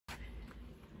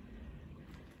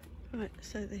Right,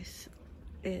 so this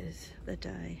is the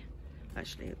day,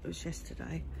 actually it was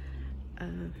yesterday,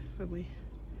 when we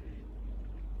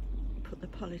put the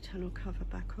polytunnel cover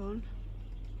back on.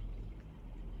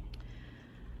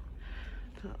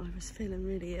 But I was feeling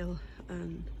really ill,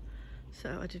 and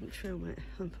so I didn't film it,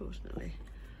 unfortunately.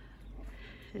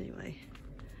 Anyway,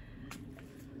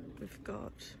 I've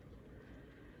got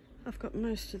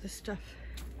most of the stuff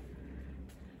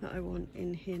that I want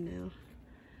in here now.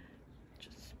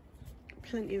 Just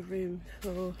plenty of room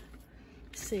for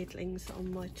seedlings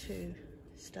on my 2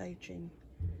 staging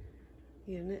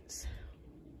units.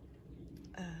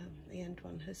 The end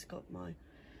one has got my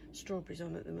strawberries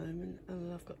on at the moment,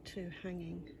 and I've got 2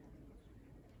 hanging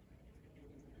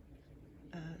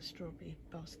strawberry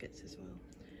baskets as well.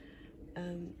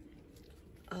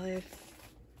 I've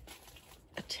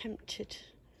attempted,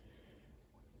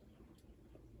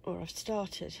 or I've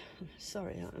started,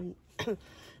 sorry, I'm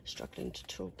struggling to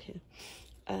talk here.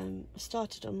 I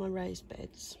started on my raised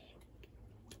beds,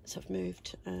 so I've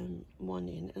moved 1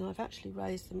 in, and I've actually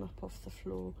raised them up off the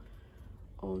floor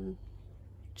on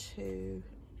 2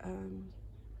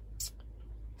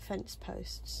 fence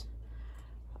posts.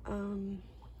 I'm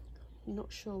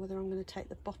not sure whether I'm going to take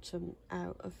the bottom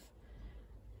out of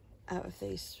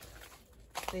these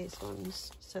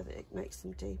ones so that it makes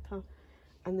them deeper,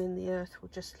 and then the earth will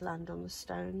just land on the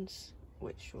stones,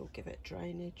 which will give it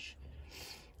drainage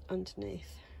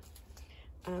underneath.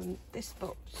 This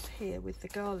box here with the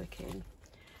garlic in,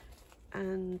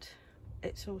 and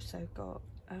it's also got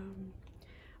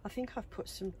I think I've put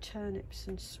some turnips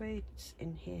and swedes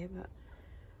in here, but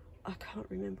I can't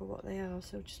remember what they are,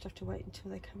 so I'll just have to wait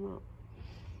until they come up.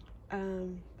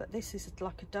 But this is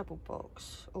like a double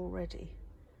box already,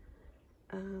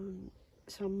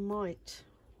 so I might,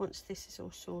 once this is all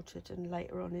sorted and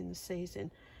later on in the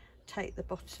season, take the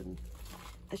bottom,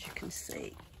 as you can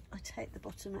see, I take the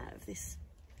bottom out of this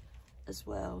as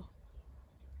well.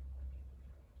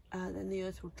 Then the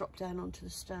earth will drop down onto the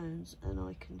stones and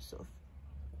I can sort of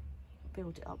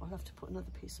build it up. I'll have to put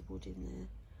another piece of wood in there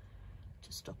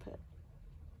to stop it.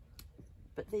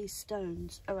 But these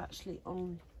stones are actually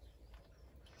on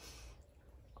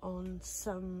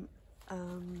some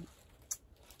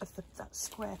of that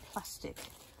square plastic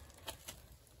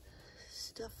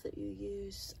stuff that you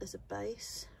use as a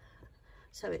base.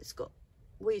 So it's got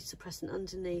weed suppressant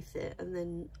underneath it, and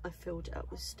then I filled it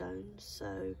up with stones,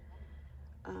 so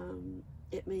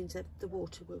it means that the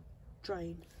water will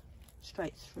drain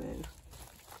straight through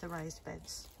the raised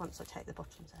beds once I take the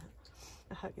bottoms out.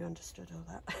 I hope you understood all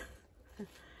that.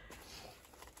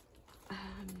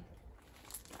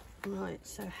 Right,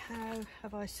 so how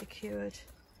have I secured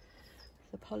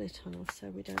the polytunnel so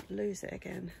we don't lose it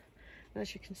again?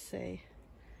 As you can see,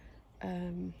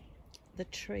 the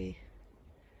tree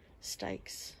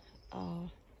stakes are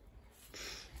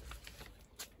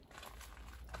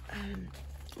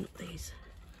these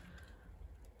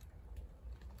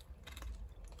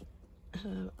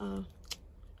are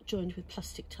joined with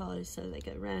plastic ties, so they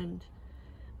go around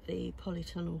the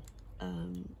polytunnel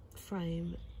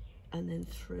frame and then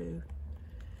through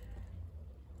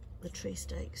the tree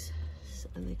stakes,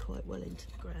 and they're quite well into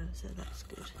the ground, so that's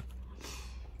good.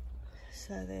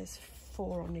 So there's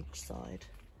 4 on each side,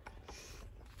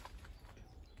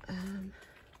 and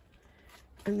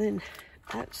then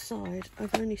outside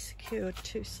I've only secured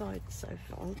 2 sides so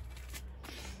far.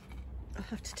 I'll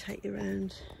have to take you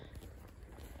around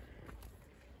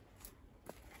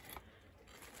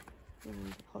the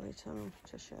polytunnel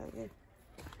to show you.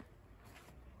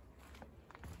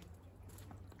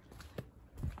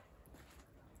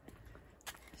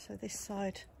 So this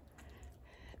side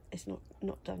is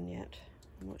not done yet.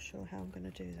 I'm not sure how I'm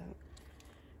going to do that,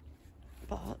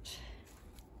 but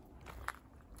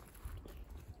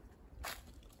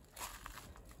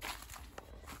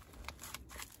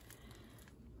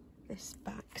this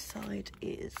back side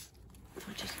is, if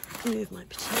I just move my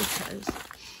potatoes,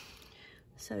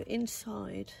 so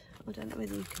inside, I don't know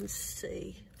whether you can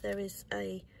see, there is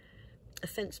a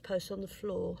fence post on the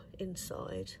floor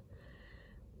inside,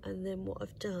 and then what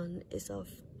I've done is I've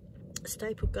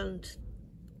staple gunned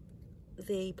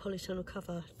the polytunnel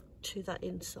cover to that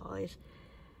inside,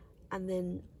 and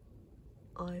then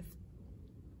I've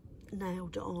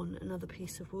nailed on another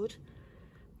piece of wood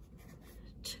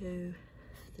to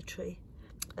the tree,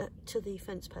 to the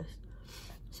fence post,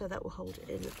 so that will hold it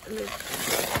in. And then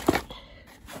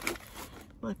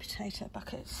my potato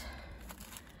buckets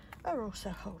are also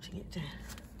holding it down.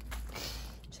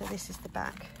 So this is the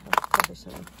back of the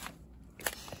polytunnel,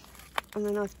 and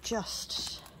then I've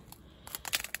just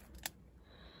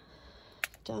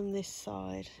done this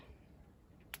side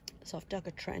So I've dug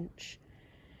a trench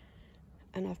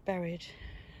and I've buried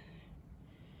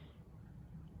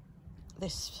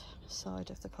this side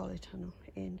of the polytunnel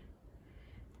in.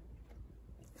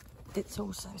 It's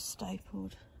also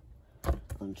stapled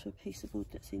onto a piece of wood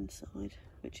that's inside,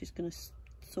 which is going to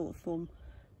sort of form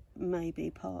maybe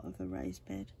part of a raised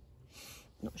bed.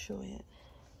 Not sure yet.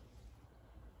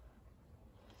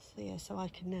 So yeah, so I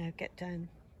can now get down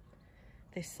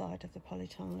this side of the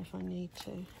polytunnel if I need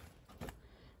to.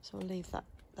 So I'll leave that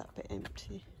bit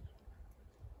empty.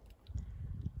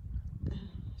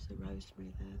 There's a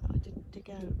rosemary there that I didn't dig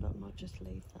out, but I might just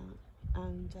leave that.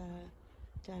 And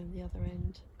down the other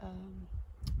end,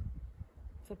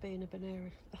 verbena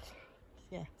bonera.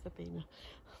 Yeah, verbena.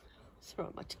 Sorry,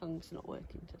 my tongue's not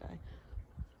working today.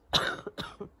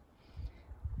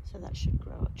 So that should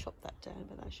grow up. Chop that down,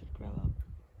 but that should grow up.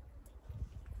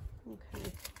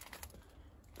 Okay,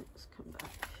 let's come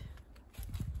back.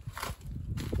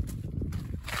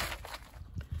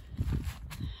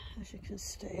 As you can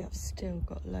see, I've still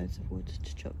got loads of wood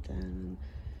to chop down and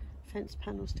fence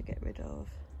panels to get rid of.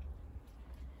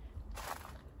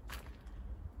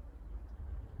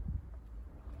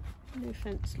 New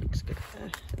fence looks good there.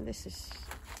 And this is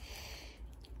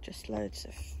just loads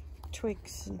of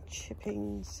twigs and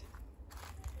chippings.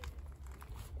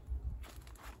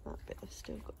 That bit I've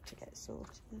still got to get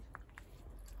sorted.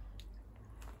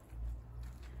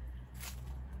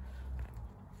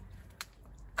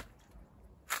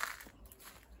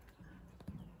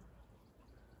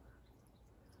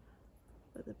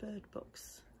 But the bird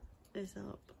box is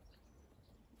up.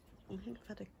 I think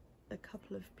I've had a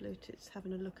couple of blue tits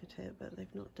having a look at it, but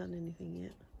they've not done anything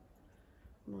yet.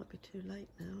 It might be too late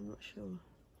now, I'm not sure.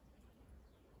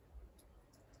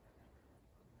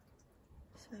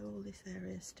 So all this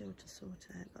area is still to sort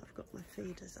out, but I've got my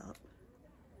feeders up,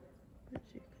 as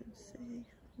you can see.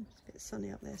 It's a bit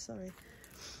sunny up there, sorry.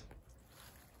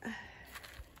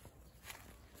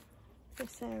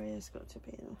 This area's got to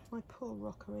be, my poor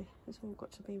rockery has all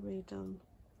got to be redone.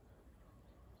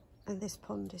 And this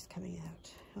pond is coming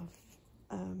out.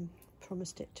 I've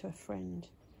promised it to a friend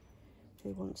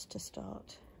who wants to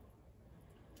start.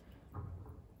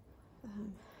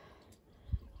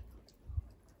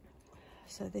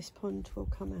 So this pond will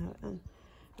come out, and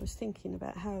I was thinking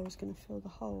about how I was going to fill the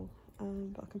hole,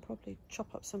 but I can probably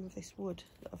chop up some of this wood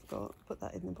that I've got, put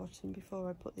that in the bottom before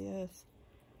I put the earth,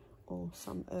 or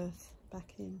some earth,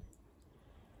 back in.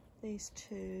 These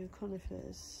two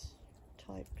conifers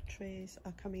type trees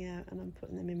are coming out, and I'm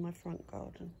putting them in my front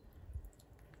garden.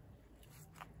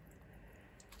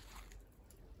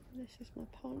 This is my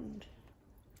pond.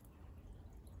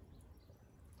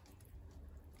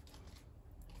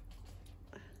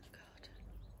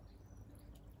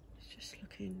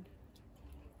 Looking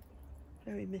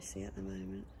very messy at the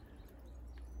moment.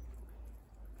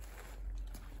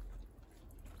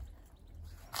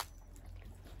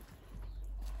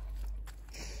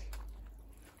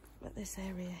 But this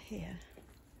area here,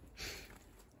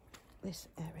 this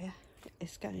area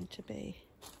is going to be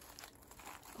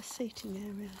a seating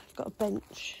area. I've got a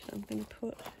bench I'm going to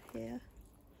put here,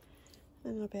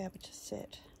 and I'll be able to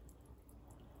sit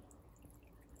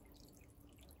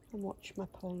and watch my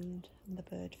pond and the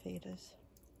bird feeders.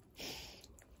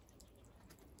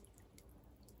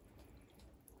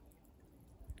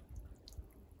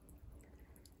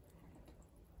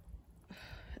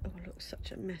 It all looks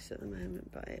such a mess at the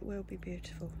moment, but it will be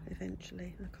beautiful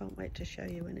eventually. I can't wait to show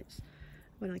you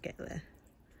when I get there.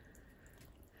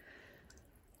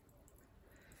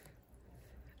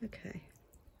 Okay.